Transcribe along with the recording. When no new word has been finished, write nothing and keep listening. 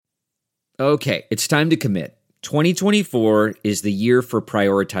Okay, it's time to commit. 2024 is the year for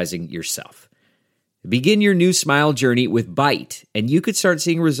prioritizing yourself. Begin your new smile journey with Byte, and you could start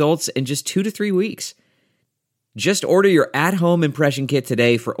seeing results in just 2 to 3 weeks. Just order your at-home impression kit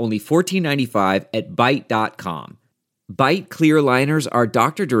today for only $14.95 at Byte.com. Byte clear liners are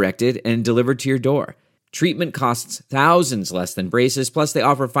doctor-directed and delivered to your door. Treatment costs thousands less than braces, plus they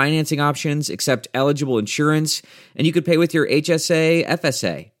offer financing options, accept eligible insurance, and you could pay with your HSA,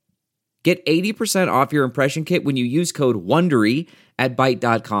 FSA. Get 80% off your impression kit when you use code WONDERY at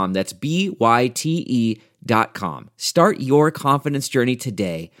Byte.com. That's BYTE.com. Start your confidence journey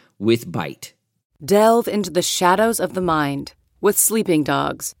today with Byte. Delve into the shadows of the mind with Sleeping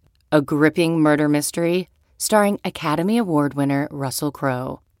Dogs, a gripping murder mystery starring Academy Award winner Russell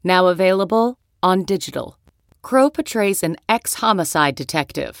Crowe. Now available on digital. Crowe portrays an ex-homicide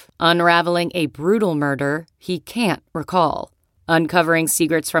detective unraveling a brutal murder he can't recall. Uncovering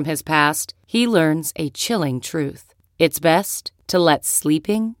secrets from his past, he learns a chilling truth. It's best to let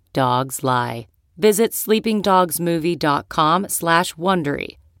sleeping dogs lie. Visit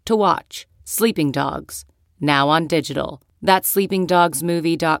sleepingdogsmovie.com/Wondery to watch Sleeping Dogs, now on digital. That's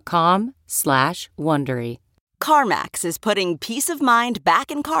sleepingdogsmovie.com/Wondery. CarMax is putting peace of mind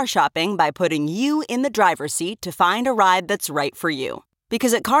back in car shopping by putting you in the driver's seat to find a ride that's right for you.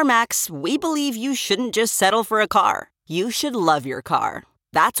 Because at CarMax, we believe you shouldn't just settle for a car. You should love your car.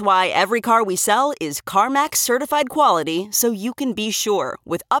 That's why every car we sell is CarMax certified quality, so you can be sure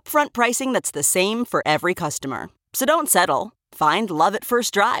with upfront pricing that's the same for every customer. So don't settle. Find love at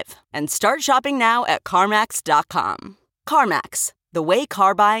first drive and start shopping now at CarMax.com. CarMax, the way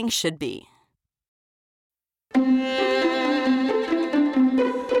car buying should be.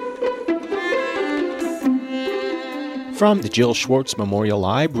 From the Jill Schwartz Memorial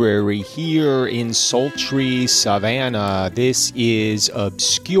Library here in sultry Savannah, this is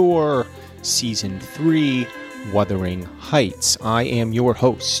Obscure Season 3, Wuthering Heights. I am your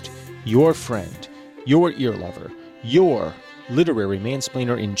host, your friend, your ear lover, your literary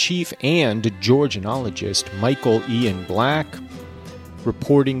mansplainer-in-chief and Georgianologist, Michael Ian Black.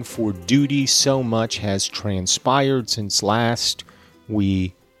 Reporting for duty, so much has transpired since last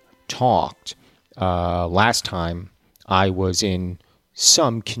we talked. Last time, I was in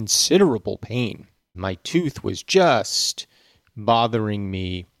some considerable pain. My tooth was just bothering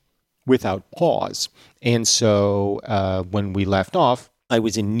me without pause. And so when we left off, I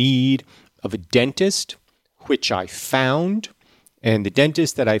was in need of a dentist, which I found. And the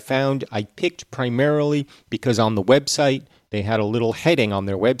dentist that I found, I picked primarily because on the website, they had a little heading on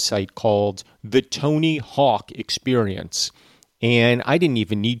their website called The Tony Hawk Experience. And I didn't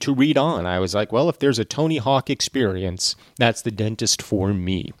even need to read on. I was like, well, if there's a Tony Hawk experience, that's the dentist for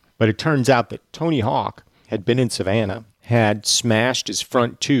me. But it turns out that Tony Hawk had been in Savannah, had smashed his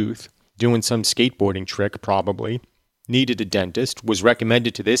front tooth, doing some skateboarding trick probably, needed a dentist, was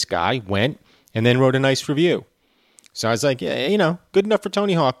recommended to this guy, went, and then wrote a nice review. So I was like, yeah, you know, good enough for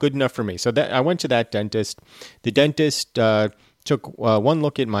Tony Hawk, good enough for me. So I went to that dentist. The dentist took one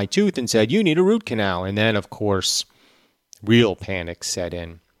look at my tooth and said, you need a root canal. And then, of course, real panic set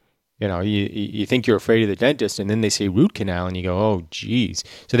in. You know, you think you're afraid of the dentist, and then they say root canal, and you go, oh, geez.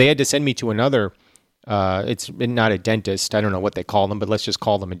 So they had to send me to another, it's not a dentist, I don't know what they call them, but let's just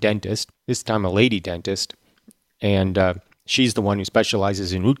call them a dentist. This time a lady dentist. And she's the one who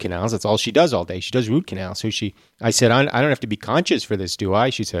specializes in root canals. That's all she does all day. She does root canals. So I said, I don't have to be conscious for this, do I?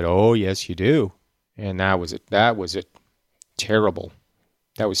 She said, oh, yes, you do. And that was terrible.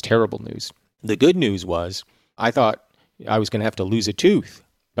 That was terrible news. The good news was, I thought I was going to have to lose a tooth.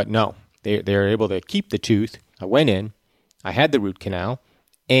 But no, they're able to keep the tooth. I went in, I had the root canal,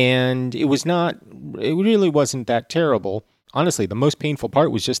 and it really wasn't that terrible. Honestly, the most painful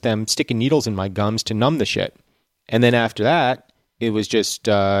part was just them sticking needles in my gums to numb the shit. And then after that, it was just,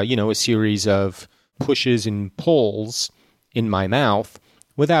 a series of pushes and pulls in my mouth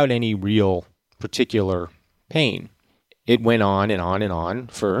without any real particular pain. It went on and on and on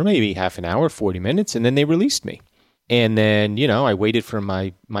for maybe half an hour, 40 minutes, and then they released me. And then, I waited for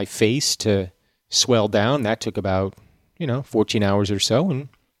my face to swell down. That took about, 14 hours or so. And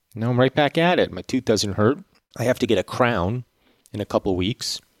now I'm right back at it. My tooth doesn't hurt. I have to get a crown in a couple of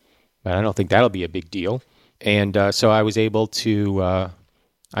weeks, but I don't think that'll be a big deal. And so I was able to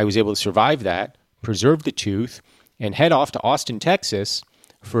survive that, preserve the tooth, and head off to Austin, Texas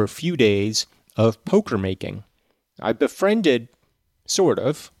for a few days of poker making. I befriended, sort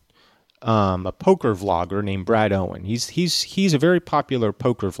of, a poker vlogger named Brad Owen. He's a very popular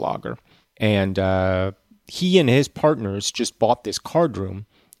poker vlogger, and he and his partners just bought this card room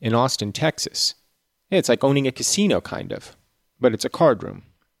in Austin, Texas. It's like owning a casino, kind of, but it's a card room.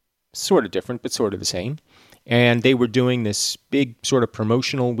 sort of different, but sort of the same. And they were doing this big sort of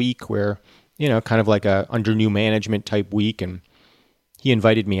promotional week where, kind of like a under new management type week. And he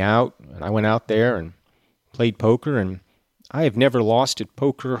invited me out, and I went out there and played poker. And I have never lost at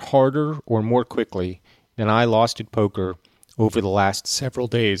poker harder or more quickly than I lost at poker over the last several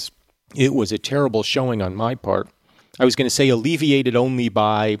days. It was a terrible showing on my part. I was going to say alleviated only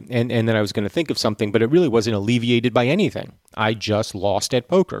by, and then I was going to think of something, but it really wasn't alleviated by anything. I just lost at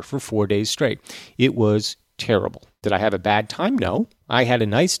poker for 4 days straight. It was terrible. Did I have a bad time? No. I had a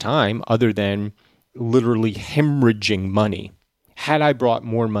nice time other than literally hemorrhaging money. Had I brought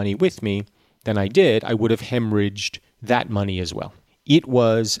more money with me than I did, I would have hemorrhaged that money as well. It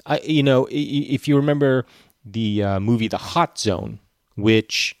was, if you remember the movie The Hot Zone,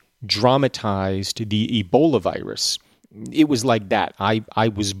 which dramatized the Ebola virus, it was like that. I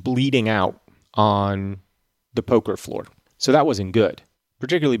was bleeding out on the poker floor. So that wasn't good,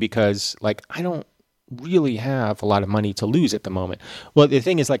 particularly because, I don't really have a lot of money to lose at the moment. Well, the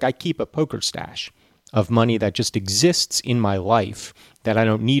thing is, I keep a poker stash of money that just exists in my life that I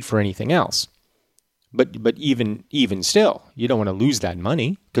don't need for anything else. But even still, you don't want to lose that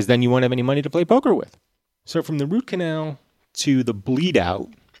money because then you won't have any money to play poker with. So from the root canal to the bleed out,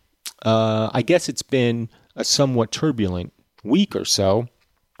 I guess it's been a somewhat turbulent week or so.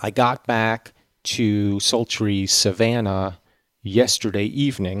 I got back to sultry Savannah yesterday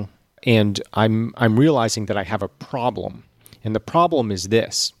evening, and I'm realizing that I have a problem. And the problem is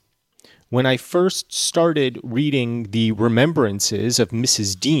this. When I first started reading the remembrances of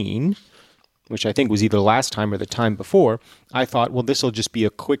Mrs. Dean, which I think was either last time or the time before, I thought, well, this will just be a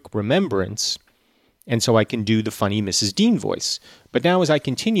quick remembrance, and so I can do the funny Mrs. Dean voice. But now as I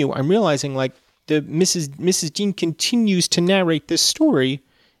continue, I'm realizing the Mrs. Dean continues to narrate this story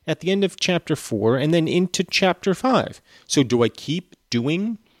at the end of chapter 4 and then into chapter 5. So do I keep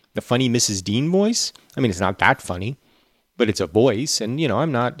doing the funny Mrs. Dean voice? I mean, it's not that funny, but it's a voice, and,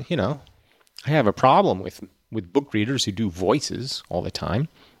 I'm not, I have a problem with book readers who do voices all the time.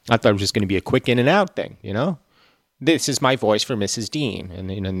 I thought it was just going to be a quick in and out thing, This is my voice for Mrs. Dean,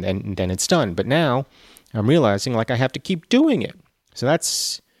 and then it's done. But now I'm realizing I have to keep doing it. So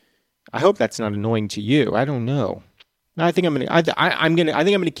I hope that's not annoying to you. I don't know. I think I'm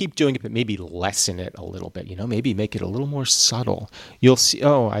gonna keep doing it, but maybe lessen it a little bit. Maybe make it a little more subtle. You'll see.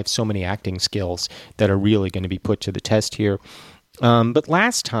 Oh, I have so many acting skills that are really going to be put to the test here. But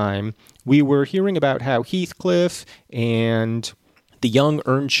last time we were hearing about how Heathcliff and the young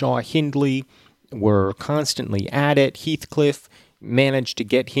Earnshaw Hindley were constantly at it. Heathcliff managed to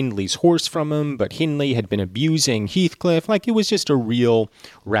get Hindley's horse from him, but Hindley had been abusing Heathcliff. It was just a real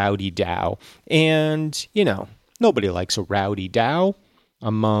rowdy dow. And, nobody likes a rowdy dow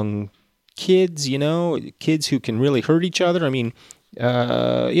among kids, kids who can really hurt each other. I mean,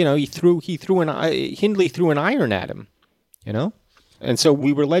 Hindley threw an iron at him, And so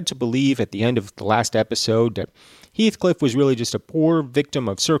we were led to believe at the end of the last episode that Heathcliff was really just a poor victim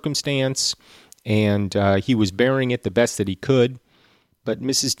of circumstance, and he was bearing it the best that he could. But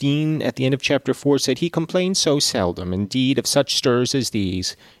Mrs. Dean, at the end of chapter 4, said, "He complained so seldom, indeed, of such stirs as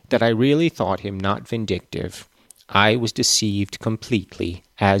these, that I really thought him not vindictive. I was deceived completely,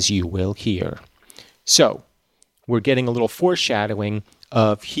 as you will hear." So, we're getting a little foreshadowing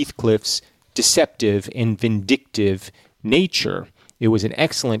of Heathcliff's deceptive and vindictive nature. It was an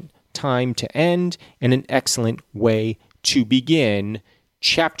excellent time to end and an excellent way to begin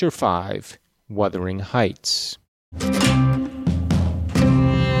Chapter 5, Wuthering Heights.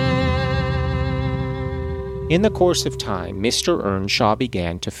 In the course of time, Mr. Earnshaw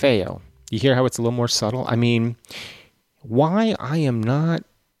began to fail. You hear how it's a little more subtle? I mean, why I am not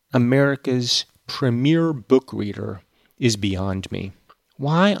America's premier book reader is beyond me.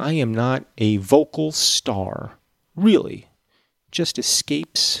 Why I am not a vocal star, really, just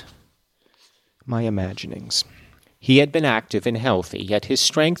escapes my imaginings. He had been active and healthy, yet his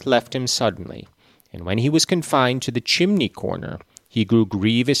strength left him suddenly, and when he was confined to the chimney corner, he grew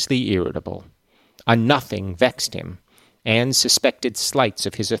grievously irritable. A nothing vexed him, and suspected slights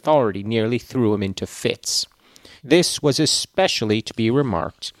of his authority nearly threw him into fits. This was especially to be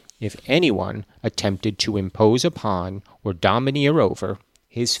remarked if anyone attempted to impose upon or domineer over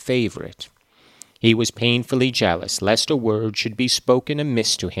his favorite. He was painfully jealous lest a word should be spoken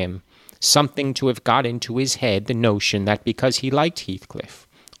amiss to him, something to have got into his head the notion that because he liked Heathcliff,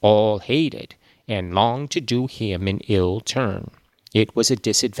 all hated and longed to do him an ill turn. It was a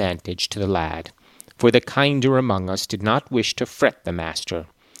disadvantage to the lad, for the kinder among us did not wish to fret the master,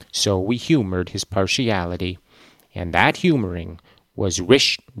 so we humoured his partiality, and that humouring was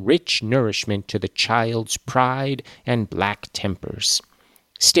rich nourishment to the child's pride and black tempers.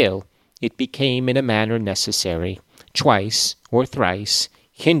 Still, it became in a manner necessary. Twice or thrice,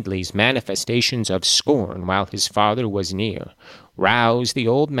 Hindley's manifestations of scorn while his father was near roused the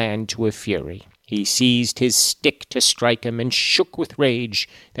old man to a fury. He seized his stick to strike him and shook with rage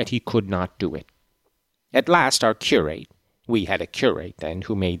that he could not do it. At last our curate, we had a curate then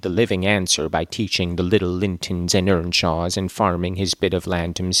who made the living answer by teaching the little Lintons and Earnshaws and farming his bit of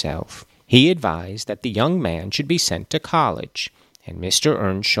land himself. He advised that the young man should be sent to college, and Mr.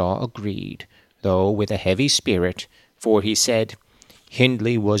 Earnshaw agreed, though with a heavy spirit, for he said,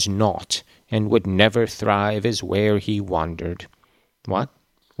 Hindley was naught, and would never thrive as where he wandered. What?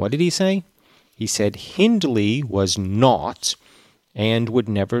 What did he say? He said Hindley was naught, and would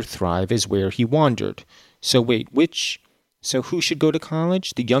never thrive as where he wandered. So wait, so who should go to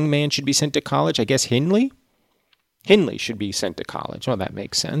college? The young man should be sent to college? I guess Hindley? Hindley should be sent to college. Well, that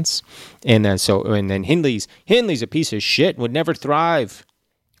makes sense. And then Hindley's a piece of shit and would never thrive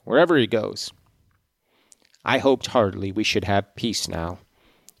wherever he goes. I hoped heartily we should have peace now.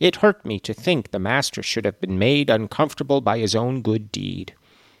 It hurt me to think the master should have been made uncomfortable by his own good deed.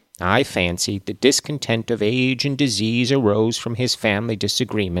 I fancied the discontent of age and disease arose from his family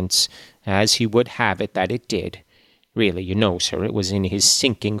disagreements, as he would have it that it did. Really, sir, it was in his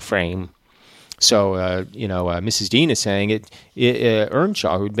sinking frame. So, Mrs. Dean is saying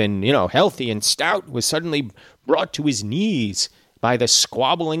Earnshaw, who'd been, healthy and stout, was suddenly brought to his knees by the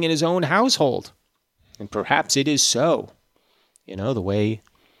squabbling in his own household. And perhaps it is so. The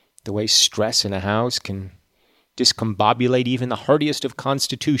way stress in a house can discombobulate even the hardiest of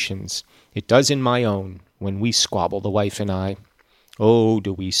constitutions. It does in my own, when we squabble, the wife and I. Oh,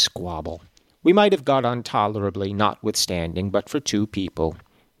 do we squabble. We might have got on tolerably, notwithstanding, but for two people,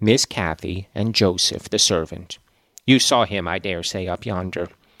 Miss Cathy and Joseph, the servant. You saw him, I dare say, up yonder.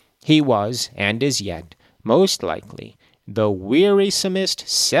 He was, and is yet, most likely, the wearisomest,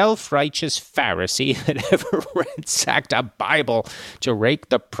 self-righteous Pharisee that ever ransacked a Bible to rake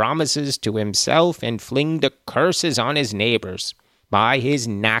the promises to himself and fling the curses on his neighbors. By his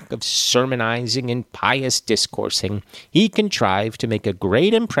knack of sermonizing and pious discoursing, he contrived to make a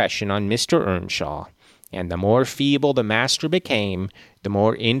great impression on Mr. Earnshaw, and the more feeble the master became, the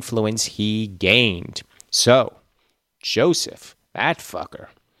more influence he gained. So, Joseph, that fucker.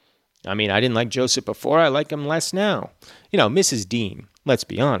 I didn't like Joseph before, I like him less now. Mrs. Dean, let's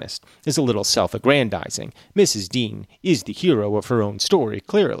be honest, is a little self-aggrandizing. Mrs. Dean is the hero of her own story,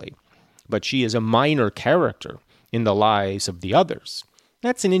 clearly. But she is a minor character in the lives of the others.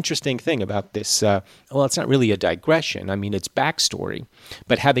 That's an interesting thing about this. It's not really a digression. It's backstory.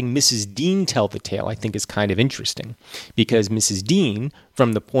 But having Mrs. Dean tell the tale, I think, is kind of interesting. Because Mrs. Dean,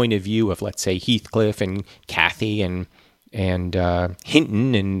 from the point of view of, let's say, Heathcliff and Cathy and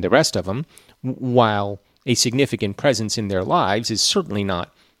Hinton and the rest of them, while a significant presence in their lives, is certainly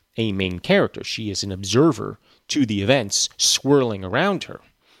not a main character. She is an observer to the events swirling around her.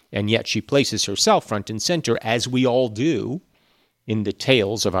 And yet she places herself front and center, as we all do, in the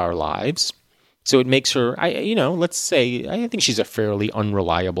tales of our lives. So it makes her, I think she's a fairly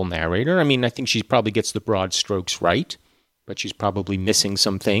unreliable narrator. I think she probably gets the broad strokes right, but she's probably missing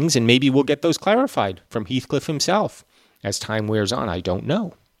some things, and maybe we'll get those clarified from Heathcliff himself. As time wears on, I don't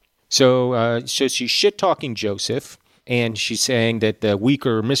know. So she's shit-talking Joseph, and she's saying that the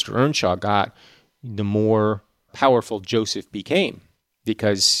weaker Mr. Earnshaw got, the more powerful Joseph became.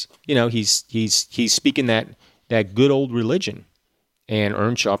 Because, he's speaking that good old religion. And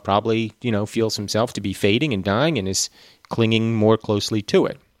Earnshaw probably, feels himself to be fading and dying and is clinging more closely to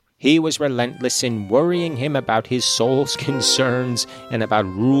it. He was relentless in worrying him about his soul's concerns and about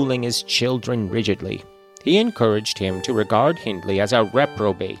ruling his children rigidly. He encouraged him to regard Hindley as a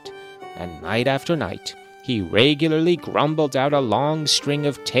reprobate, and night after night he regularly grumbled out a long string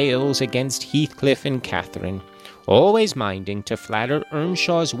of tales against Heathcliff and Catherine, always minding to flatter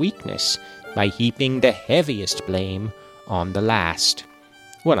Earnshaw's weakness by heaping the heaviest blame on the last.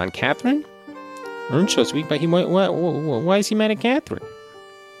 What, on Catherine? Earnshaw's weak, but why is he mad at Catherine?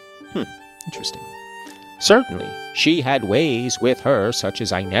 Interesting. Certainly, she had ways with her such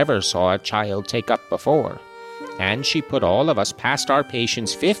as I never saw a child take up before, and she put all of us past our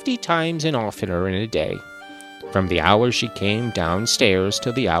patience 50 times and oftener in a day. From the hour she came downstairs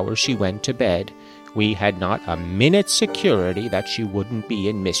till the hour she went to bed, we had not a minute's security that she wouldn't be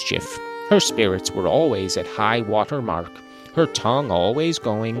in mischief. Her spirits were always at high water mark, her tongue always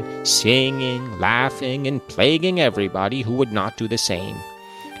going, singing, laughing, and plaguing everybody who would not do the same.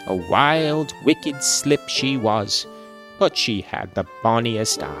 A wild, wicked slip she was, but she had the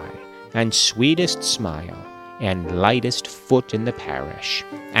bonniest eye, and sweetest smile, and lightest foot in the parish,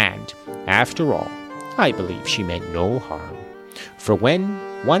 and, after all, I believe she meant no harm. For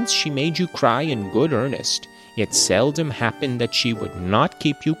when Once she made you cry in good earnest. It seldom happened that she would not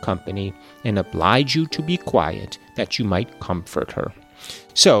keep you company and oblige you to be quiet, that you might comfort her.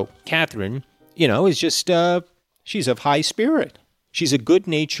 So, Catherine, is just, she's of high spirit. She's a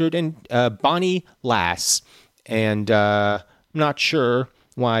good-natured and bonny lass. And I'm not sure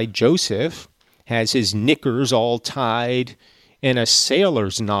why Joseph has his knickers all tied and a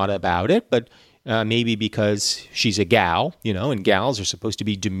sailor's knot about it, but maybe because she's a gal, and gals are supposed to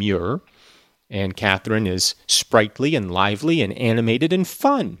be demure, and Catherine is sprightly and lively and animated and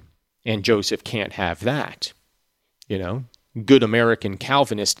fun, and Joseph can't have that, good American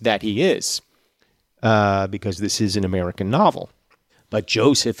Calvinist that he is, because this is an American novel. But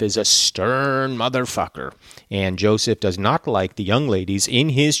Joseph is a stern motherfucker, and Joseph does not like the young ladies in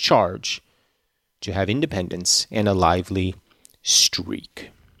his charge to have independence and a lively streak.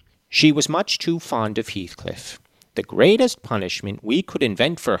 She was much too fond of Heathcliff. The greatest punishment we could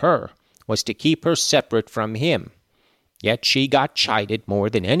invent for her was to keep her separate from him. Yet she got chided more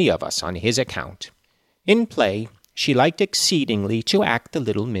than any of us on his account. In play, she liked exceedingly to act the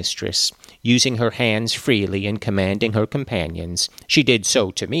little mistress, using her hands freely and commanding her companions. She did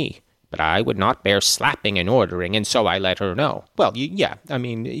so to me, but I would not bear slapping and ordering, and so I let her know. Well, you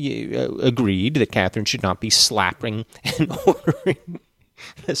agreed that Catherine should not be slapping and ordering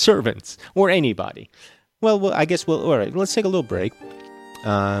the servants or anybody. Well, I guess all right, let's take a little break.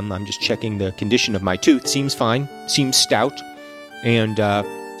 I'm just checking the condition of my tooth. Seems fine, seems stout, and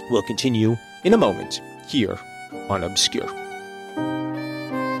we'll continue in a moment here on Obscure.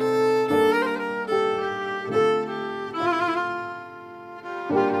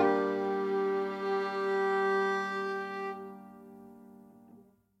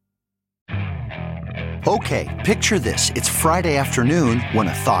 Okay, picture this. It's Friday afternoon when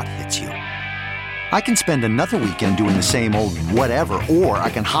a thought hits you. I can spend another weekend doing the same old whatever, or I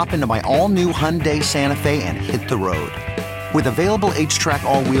can hop into my all-new Hyundai Santa Fe and hit the road. With available H-Track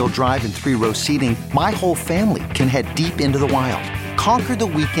all-wheel drive and 3-row seating, my whole family can head deep into the wild. Conquer the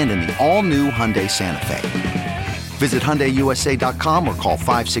weekend in the all-new Hyundai Santa Fe. Visit HyundaiUSA.com or call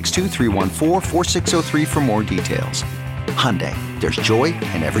 562-314-4603 for more details. Hyundai, there's joy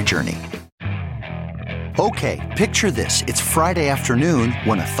in every journey. Okay, picture this. It's Friday afternoon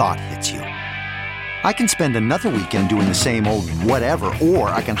when a thought hits you. I can spend another weekend doing the same old whatever, or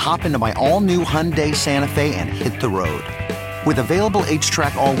I can hop into my all-new Hyundai Santa Fe and hit the road. With available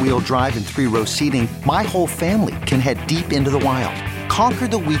H-Track all-wheel drive and 3-row seating, my whole family can head deep into the wild. Conquer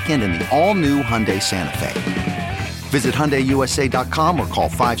the weekend in the all-new Hyundai Santa Fe. Visit HyundaiUSA.com or call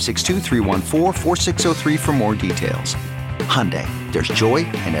 562-314-4603 for more details. Hyundai, there's joy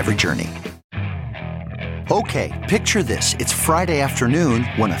in every journey. Okay, picture this. It's Friday afternoon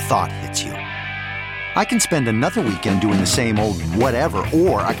when a thought hits you. I can spend another weekend doing the same old whatever,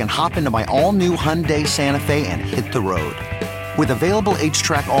 or I can hop into my all-new Hyundai Santa Fe and hit the road. With available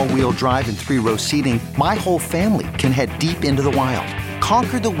H-Track all-wheel drive and 3-row seating, my whole family can head deep into the wild.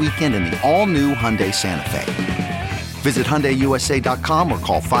 Conquer the weekend in the all-new Hyundai Santa Fe. Visit HyundaiUSA.com or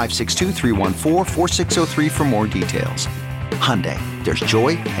call 562-314-4603 for more details. Hyundai, there's joy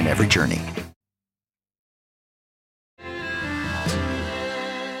in every journey.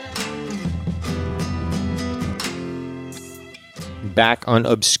 Back on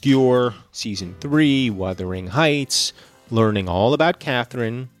Obscure, Season 3, Wuthering Heights, learning all about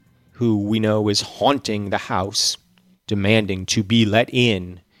Catherine, who we know is haunting the house, demanding to be let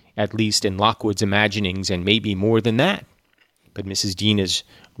in, at least in Lockwood's imaginings, and maybe more than that. But Mrs. Dean is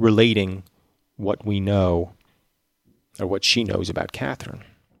relating what we know, or what she knows about Catherine.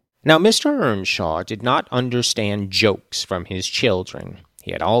 Now, Mr. Earnshaw did not understand jokes from his children.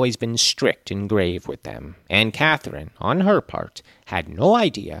 He had always been strict and grave with them, and Catherine, on her part, had no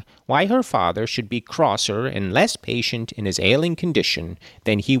idea why her father should be crosser and less patient in his ailing condition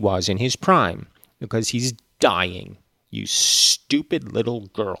than he was in his prime, because he's dying, you stupid little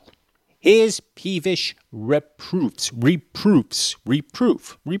girl. His peevish reproof,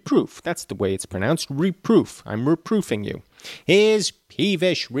 that's the way it's pronounced, reproof, I'm reproofing you. His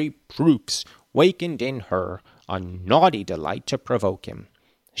peevish reproofs wakened in her a naughty delight to provoke him.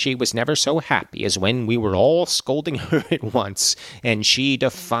 She was never so happy as when we were all scolding her at once, and she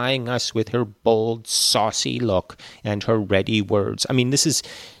defying us with her bold, saucy look and her ready words. I mean, this is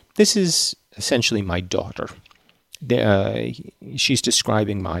essentially my daughter. She's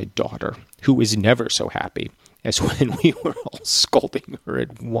describing my daughter, who is never so happy as when we were all scolding her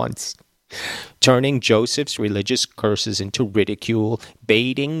at once. turning Joseph's religious curses into ridicule,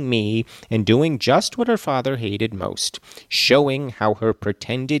 baiting me, and doing just what her father hated most, showing how her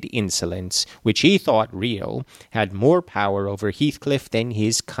pretended insolence, which he thought real, had more power over Heathcliff than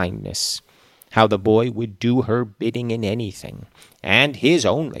his kindness, how the boy would do her bidding in anything, and his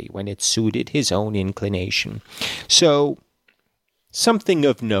only when it suited his own inclination. So, something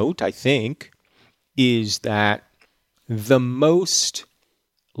of note, I think, is that the most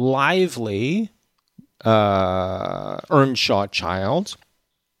lively Earnshaw child,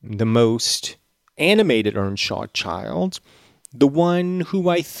 the most animated Earnshaw child, the one who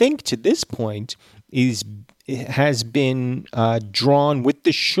I think to this point has been drawn with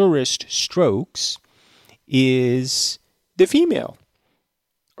the surest strokes, is the female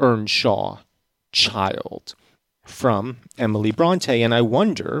Earnshaw child from Emily Bronte. And I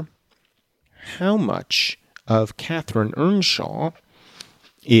wonder how much of Catherine Earnshaw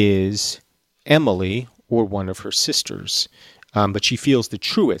is Emily or one of her sisters. But she feels the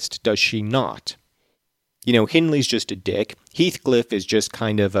truest, does she not? You know, Hindley's just a dick. Heathcliff is just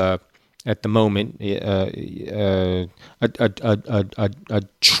kind of at the moment, a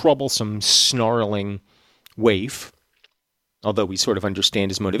troublesome, snarling waif, although we sort of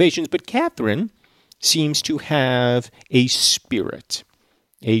understand his motivations. But Catherine seems to have a spirit,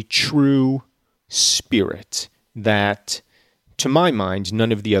 a true spirit that, to my mind,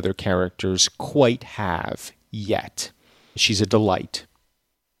 none of the other characters quite have yet. She's a delight.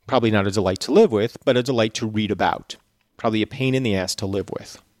 Probably not a delight to live with, but a delight to read about. Probably a pain in the ass to live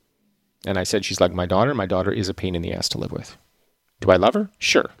with. And I said she's like my daughter. My daughter is a pain in the ass to live with. Do I love her?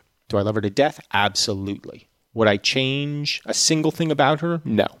 Sure. Do I love her to death? Absolutely. Would I change a single thing about her?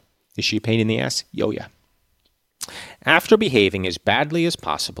 No. Is she a pain in the ass? Oh, yeah. After behaving as badly as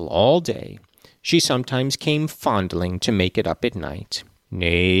possible all day, she sometimes came fondling to make it up at night.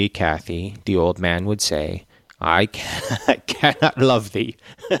 Nay, Cathy, the old man would say, I cannot love thee.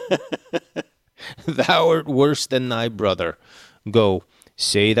 Thou art worse than thy brother. Go,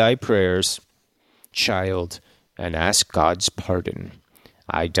 say thy prayers, child, and ask God's pardon.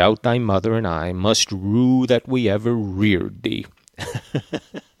 I doubt thy mother and I must rue that we ever reared thee.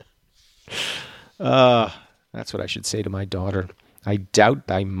 That's what I should say to my daughter. I doubt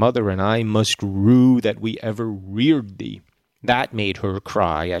thy mother and I must rue that we ever reared thee. That made her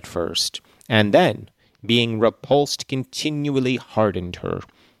cry at first, and then, being repulsed continually hardened her,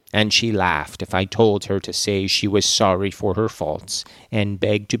 and she laughed if I told her to say she was sorry for her faults, and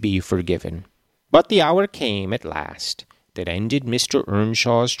begged to be forgiven. But the hour came at last that ended Mr.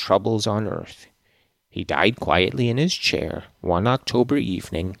 Earnshaw's troubles on earth. He died quietly in his chair one October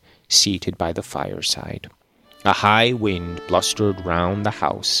evening, seated by the fireside. A high wind blustered round the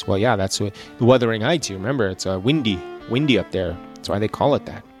house. Well, yeah, that's the Wuthering Heights. You remember, it's windy up there. That's why they call it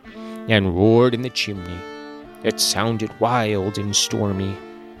that. And roared in the chimney. It sounded wild and stormy,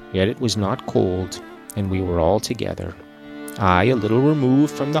 yet it was not cold, and we were all together. I a little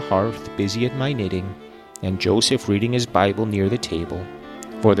removed from the hearth, busy at my knitting, and Joseph reading his Bible near the table,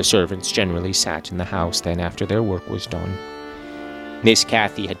 for the servants generally sat in the house then after their work was done. Miss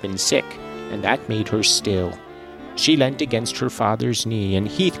Cathy had been sick, and that made her still. She leant against her father's knee, and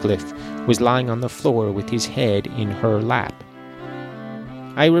Heathcliff was lying on the floor with his head in her lap.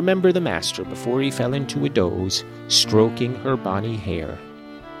 I remember the master, before he fell into a doze, stroking her bonny hair.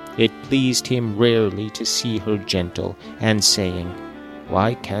 It pleased him rarely to see her gentle, and saying,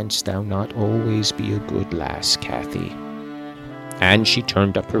 Why canst thou not always be a good lass, Cathy? And she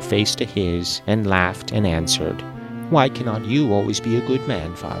turned up her face to his, and laughed, and answered, Why cannot you always be a good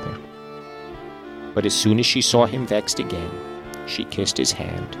man, father? But as soon as she saw him vexed again, she kissed his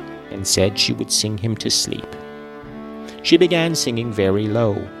hand, and said she would sing him to sleep. She began singing very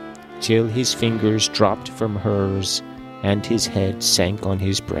low, till his fingers dropped from hers, and his head sank on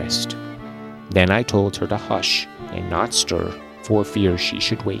his breast. Then I told her to hush, and not stir, for fear she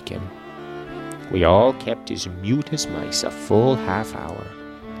should wake him. We all kept as mute as mice a full half hour,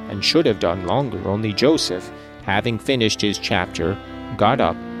 and should have done longer, only Joseph, having finished his chapter, got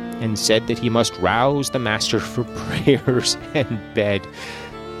up, and said that he must rouse the master for prayers and bed.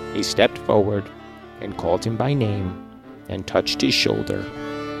 He stepped forward and called him by name and touched his shoulder,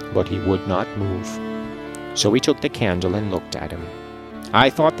 but he would not move. So we took the candle and looked at him. I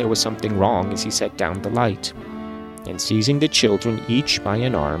thought there was something wrong as he set down the light, and seizing the children each by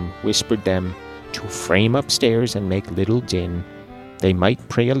an arm, whispered them to frame upstairs and make little din. They might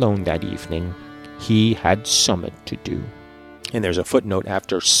pray alone that evening. He had summit to do. And there's a footnote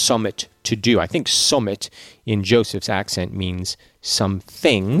after summit to do. I think summit in Joseph's accent means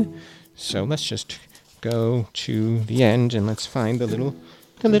something. So let's just go to the end and let's find the little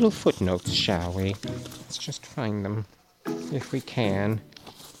the little footnotes, shall we? Let's just find them, if we can.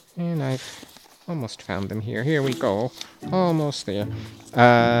 And I've almost found them here. Here we go. Almost there.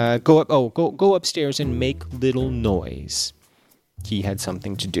 Go upstairs and make little noise. He had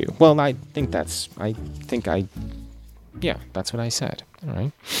something to do. Well, that's what I said. All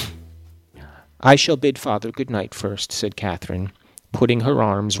right. I shall bid father good night first, said Catherine, putting her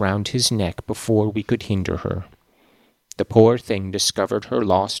arms round his neck before we could hinder her. The poor thing discovered her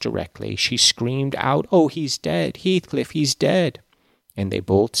loss directly. She screamed out, "Oh, he's dead! Heathcliff, he's dead!" And they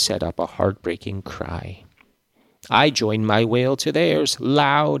both set up a heartbreaking cry. I joined my wail to theirs,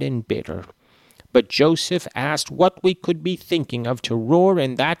 loud and bitter. But Joseph asked what we could be thinking of to roar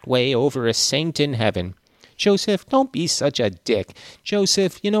in that way over a saint in heaven. Joseph, don't be such a dick.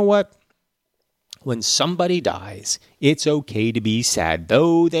 Joseph, you know what? When somebody dies, it's okay to be sad.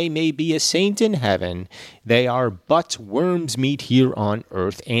 Though they may be a saint in heaven, they are but worms' meat here on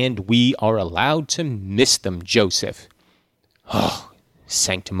earth, and we are allowed to miss them, Joseph. Oh,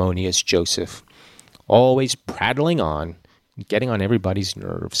 sanctimonious Joseph, always prattling on, getting on everybody's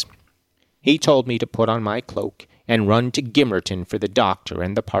nerves. He told me to put on my cloak and run to Gimmerton for the doctor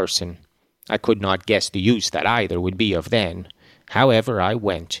and the parson. I could not guess the use that either would be of then. However, I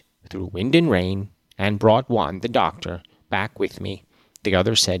went, through wind and rain, and brought one, the doctor, back with me. The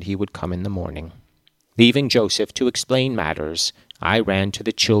other said he would come in the morning. Leaving Joseph to explain matters, I ran to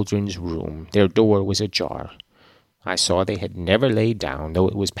the children's room. Their door was ajar. I saw they had never laid down, though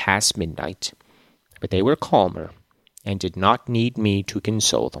it was past midnight. But they were calmer, and did not need me to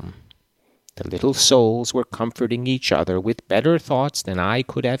console them. The little souls were comforting each other with better thoughts than I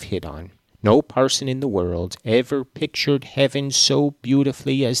could have hit on. No parson in the world ever pictured heaven so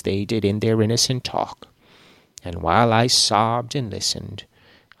beautifully as they did in their innocent talk. And while I sobbed and listened,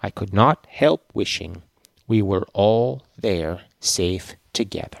 I could not help wishing we were all there safe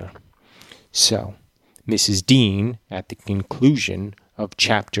together. So, Mrs. Dean, at the conclusion of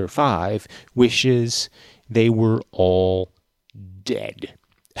Chapter 5, wishes they were all dead.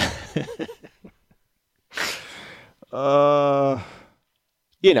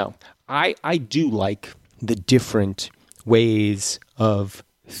 I do like the different ways of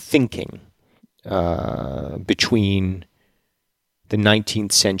thinking between the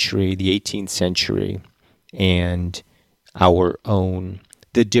 19th century, the 18th century, and our own,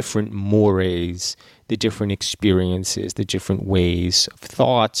 the different mores, the different experiences, the different ways of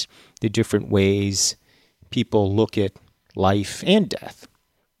thought, the different ways people look at life and death.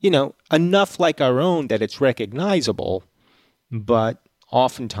 Enough like our own that it's recognizable, but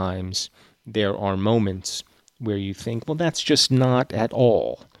oftentimes there are moments where you think, well, that's just not at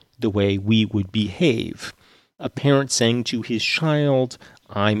all the way we would behave. A parent saying to his child,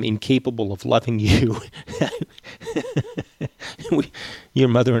 I'm incapable of loving you. Your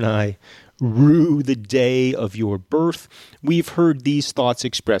mother and I rue the day of your birth. We've heard these thoughts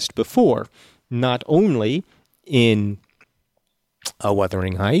expressed before, not only in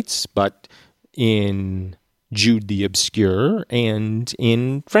Wuthering Heights, but in Jude the Obscure and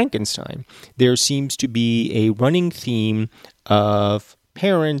in Frankenstein. There seems to be a running theme of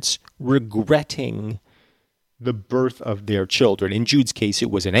parents regretting the birth of their children. In Jude's case,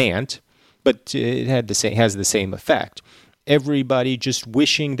 it was an aunt, but it has the same effect. Everybody just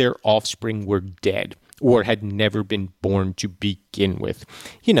wishing their offspring were dead or had never been born to begin with.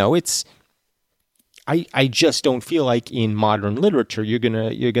 I just don't feel like in modern literature you're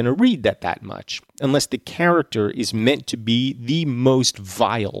gonna read that much, unless the character is meant to be the most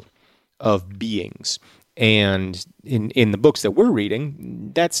vile of beings. And in the books that we're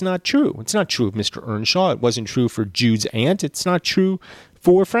reading, that's not true. It's not true of Mr. Earnshaw. It wasn't true for Jude's aunt. It's not true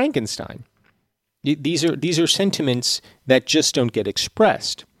for Frankenstein. These are sentiments that just don't get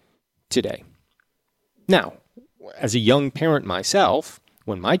expressed today. Now, as a young parent myself,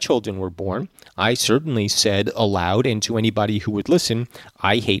 when my children were born, I certainly said aloud and to anybody who would listen,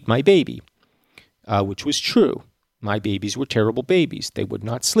 I hate my baby, which was true. My babies were terrible babies. They would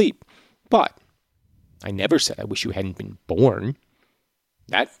not sleep. But I never said, I wish you hadn't been born.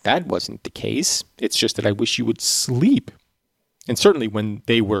 That wasn't the case. It's just that I wish you would sleep. And certainly when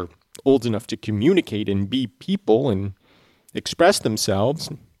they were old enough to communicate and be people and express themselves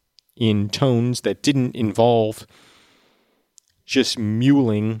in tones that didn't involve just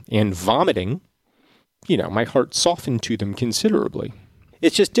mewling and vomiting, my heart softened to them considerably.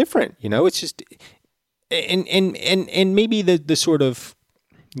 It's just different, it's just, and maybe the sort of,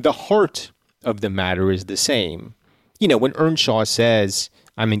 the heart of the matter is the same. When Earnshaw says,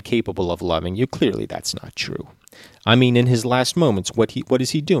 I'm incapable of loving you, clearly that's not true. I mean, in his last moments, what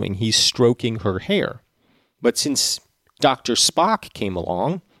is he doing? He's stroking her hair. But since Dr. Spock came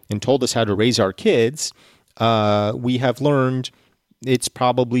along and told us how to raise our kids, we have learned it's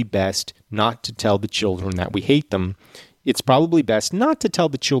probably best not to tell the children that we hate them. It's probably best not to tell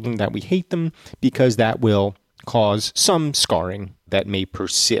the children that we hate them because that will cause some scarring that may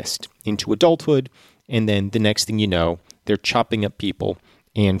persist into adulthood. And then the next thing you know, they're chopping up people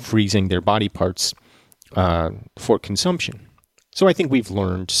and freezing their body parts for consumption. So I think we've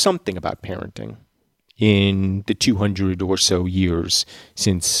learned something about parenting in the 200 or so years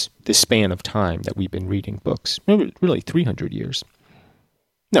since the span of time that we've been reading books. Really 300 years.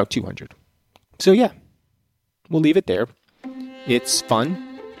 No, 200. So yeah, we'll leave it there. It's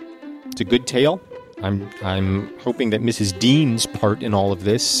fun. It's a good tale. I'm hoping that Mrs. Dean's part in all of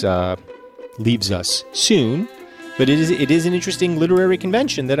this leaves us soon. But it is an interesting literary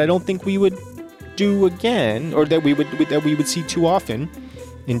convention that I don't think we would do again, or that we would see too often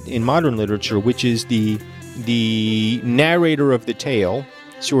in modern literature, which is the narrator of the tale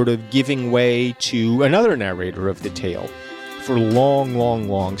sort of giving way to another narrator of the tale for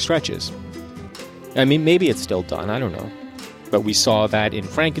long stretches. I mean, maybe it's still done, I don't know. But we saw that in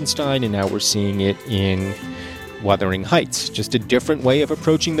Frankenstein, and now we're seeing it in Wuthering Heights. Just a different way of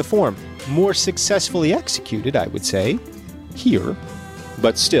approaching the form. More successfully executed, I would say, here,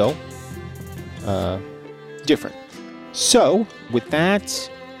 but still different. So, with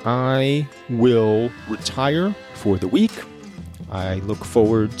that, I will retire for the week. I look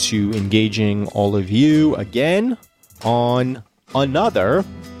forward to engaging all of you again on another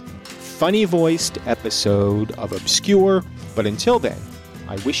funny-voiced episode of Obscure. But until then,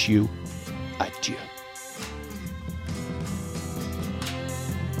 I wish you adieu.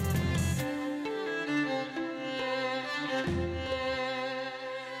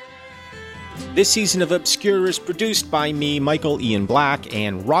 This season of Obscure is produced by me, Michael Ian Black,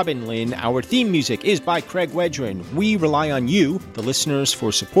 and Robin Lynn. Our theme music is by Craig Wedren. We rely on you, the listeners,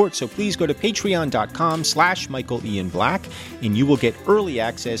 for support, so please go to patreon.com/Michael Ian Black, and you will get early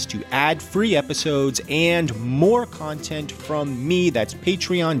access to ad-free episodes and more content from me. That's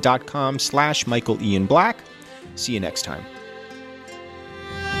patreon.com/Michael Ian Black. See you next time.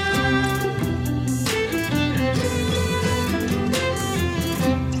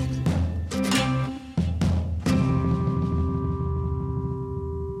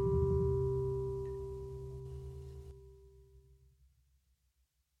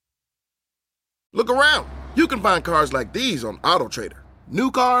 Look around. You can find cars like these on AutoTrader. New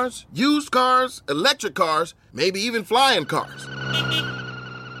cars, used cars, electric cars, maybe even flying cars.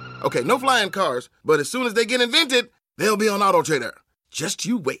 Okay, no flying cars, but as soon as they get invented, they'll be on AutoTrader. Just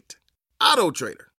you wait. AutoTrader.